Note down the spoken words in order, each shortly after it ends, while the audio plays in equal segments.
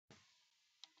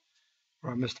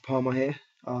Right, Mr. Palmer here.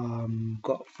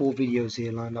 Got 4 videos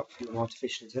here lined up for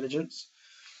artificial intelligence.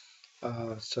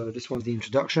 So this one's the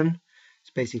introduction. It's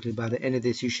basically by the end of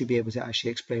this, you should be able to actually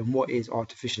explain what is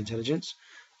artificial intelligence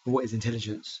and what is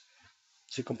intelligence.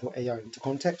 So you can put AI into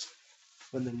context.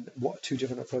 And then what are 2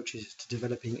 different approaches to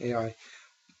developing AI?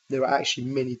 There are actually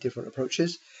many different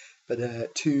approaches, but there are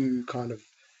 2 kind of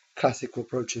classical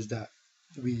approaches that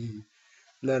we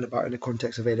learn about in the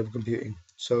context of A-level computing.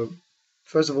 So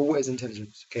first of all, what is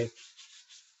intelligence? Okay.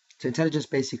 So intelligence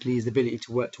basically is the ability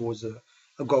to work towards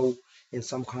a goal in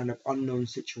some kind of unknown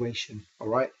situation. All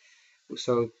right.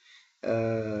 So,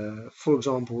 for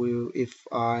example, if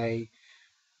I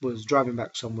was driving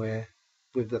back somewhere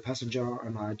with the passenger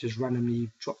and I just randomly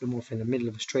dropped them off in the middle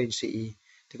of a strange city,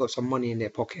 they got some money in their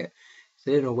pocket. So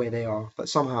they don't know where they are, but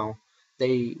somehow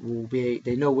they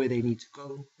know where they need to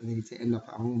go and they need to end up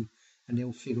at home, and they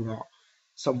will figure out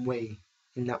some way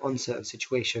in that uncertain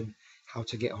situation how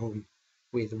to get home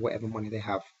with whatever money they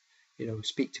have.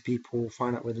 Speak to people,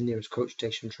 find out where the nearest coach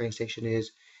station, train station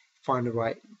is, find the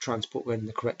right transport in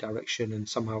the correct direction, and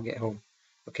somehow get home.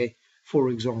 Okay, for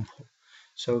example.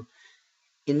 So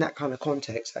in that kind of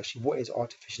context, actually, what is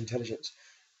artificial intelligence?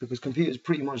 Because computers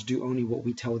pretty much do only what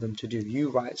we tell them to do.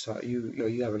 You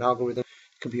have an algorithm,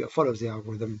 the computer follows the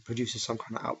algorithm, produces some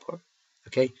kind of output.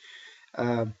 Okay,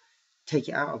 take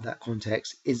it out of that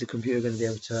context. Is the computer going to be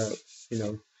able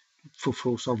to,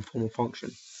 fulfill some form of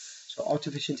function? So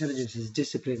artificial intelligence is a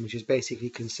discipline which is basically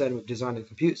concerned with designing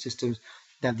computer systems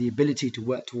that have the ability to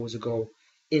work towards a goal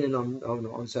in an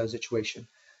uncertain situation.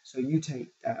 So you take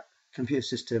that computer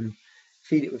system,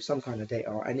 feed it with some kind of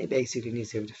data, and it basically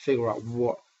needs to be able to figure out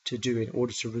what to do in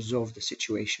order to resolve the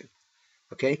situation.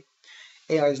 Okay?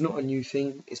 AI is not a new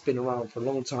thing. It's been around for a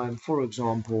long time. For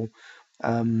example,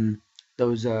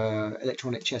 those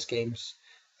electronic chess games.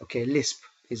 Okay, Lisp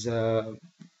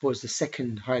was the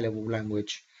second high-level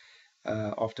language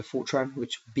after Fortran,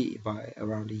 which beat it by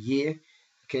around a year.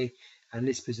 Okay, and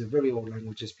Lisp is a very old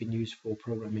language that's been used for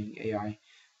programming AI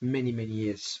many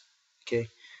years. Okay,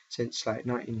 since like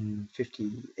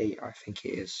 1958, I think it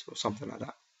is, or something like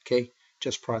that. Okay,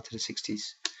 just prior to the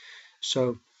 60s.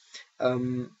 So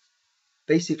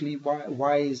basically,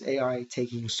 why is AI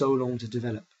taking so long to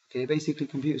develop? Okay, basically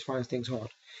computers find things hard.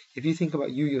 If you think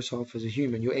about you yourself as a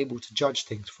human, you're able to judge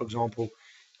things. For example,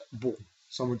 ball.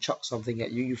 Someone chucks something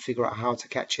at you, you figure out how to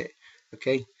catch it.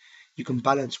 Okay, you can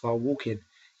balance while walking.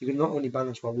 You can not only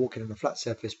balance while walking on a flat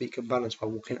surface, but you can balance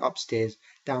while walking upstairs,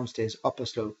 downstairs, up a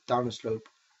slope, down a slope,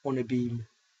 on a beam.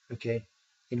 Okay,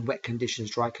 in wet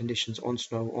conditions, dry conditions, on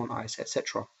snow, on ice,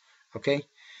 etc. Okay,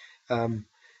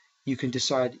 you can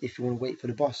decide if you want to wait for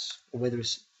the bus or whether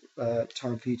it's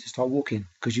time for you to start walking,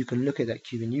 because you can look at that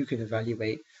queue and you can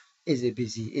evaluate: is it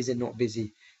busy, is it not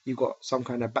busy? You've got some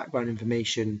kind of background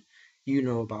information,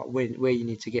 about where you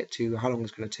need to get to, how long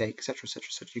it's going to take, etc., etc.,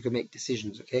 etc. You can make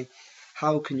decisions. Okay,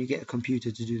 how can you get a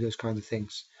computer to do those kinds of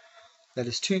things? Now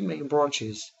there's 2 main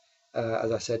branches,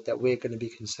 as I said, that we're going to be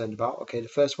concerned about. Okay, the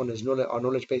first one is our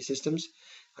knowledge-based systems,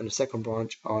 and the second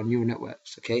branch are neural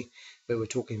networks. Okay, where we're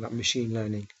talking about machine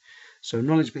learning. So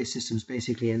knowledge-based systems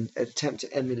basically an attempt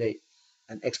to emulate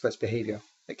an expert's behavior.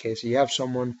 Okay, so you have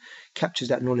someone captures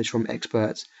that knowledge from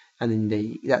experts, and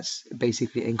then that's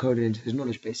basically encoded into the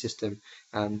knowledge-based system,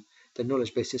 and the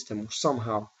knowledge-based system will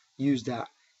somehow use that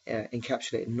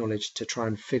encapsulated knowledge to try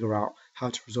and figure out how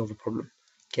to resolve a problem.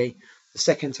 Okay, the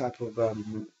second type of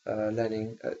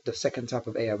the second type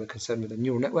of AI we're concerned with the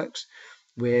neural networks,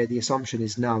 where the assumption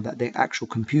is now that the actual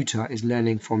computer is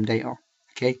learning from data.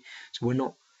 Okay, so we're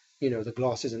not, the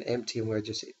glass isn't empty and we're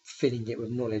just filling it with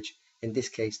knowledge. In this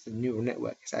case, the neural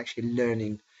network is actually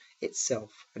learning itself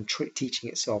and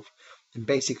teaching itself. And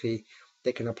basically,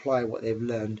 they can apply what they've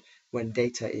learned when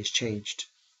data is changed.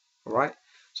 All right.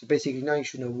 So basically, now you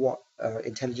should know what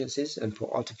intelligence is, and put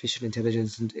artificial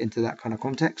intelligence into that kind of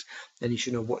context. Then you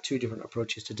should know what 2 different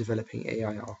approaches to developing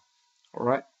AI are. All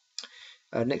right.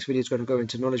 Next video is going to go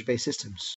into knowledge-based systems.